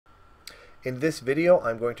In this video,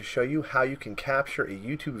 I'm going to show you how you can capture a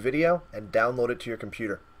YouTube video and download it to your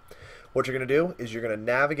computer. What you're going to do is you're going to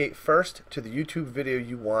navigate first to the YouTube video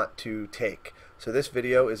you want to take. So this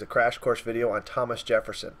video is a crash course video on Thomas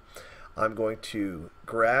Jefferson. I'm going to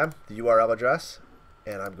grab the URL address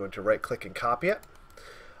and I'm going to right click and copy it.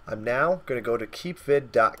 I'm now going to go to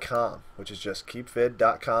KeepVid.com, which is just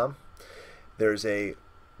KeepVid.com. There's a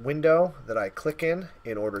window that I click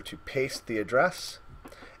in order to paste the address,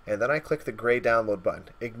 and then I click the gray download button.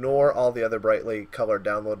 Ignore all the other brightly colored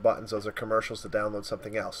download buttons. Those are commercials to download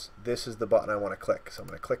something else. This is the button I want to click. So I'm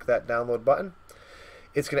going to click that download button.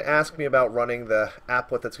 It's going to ask me about running the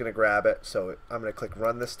applet that's going to grab it. So I'm going to click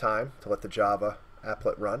run this time to let the Java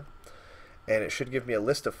applet run. And it should give me a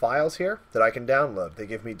list of files here that I can download. They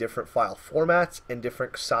give me different file formats and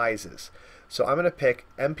different sizes. So I'm going to pick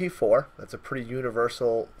MP4. That's a pretty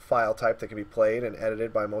universal file type that can be played and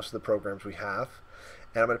edited by most of the programs we have.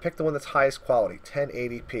 And I'm going to pick the one that's highest quality,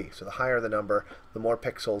 1080p. So the higher the number, the more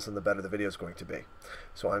pixels and the better the video is going to be.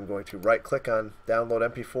 So I'm going to right click on download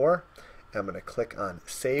MP4. And I'm going to click on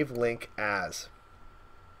save link as.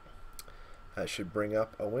 That should bring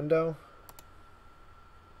up a window.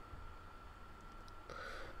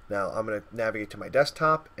 Now I'm going to navigate to my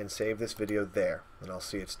desktop and save this video there. And I'll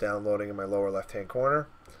see it's downloading in my lower left hand corner.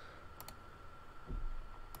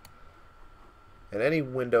 And any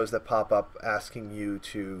windows that pop up asking you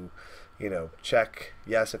to, check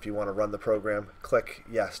yes if you want to run the program, click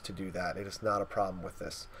yes to do that. It is not a problem with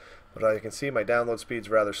this. But as you can see, my download speed is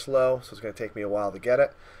rather slow, so it's going to take me a while to get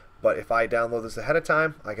it. But if I download this ahead of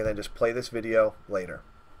time, I can then just play this video later.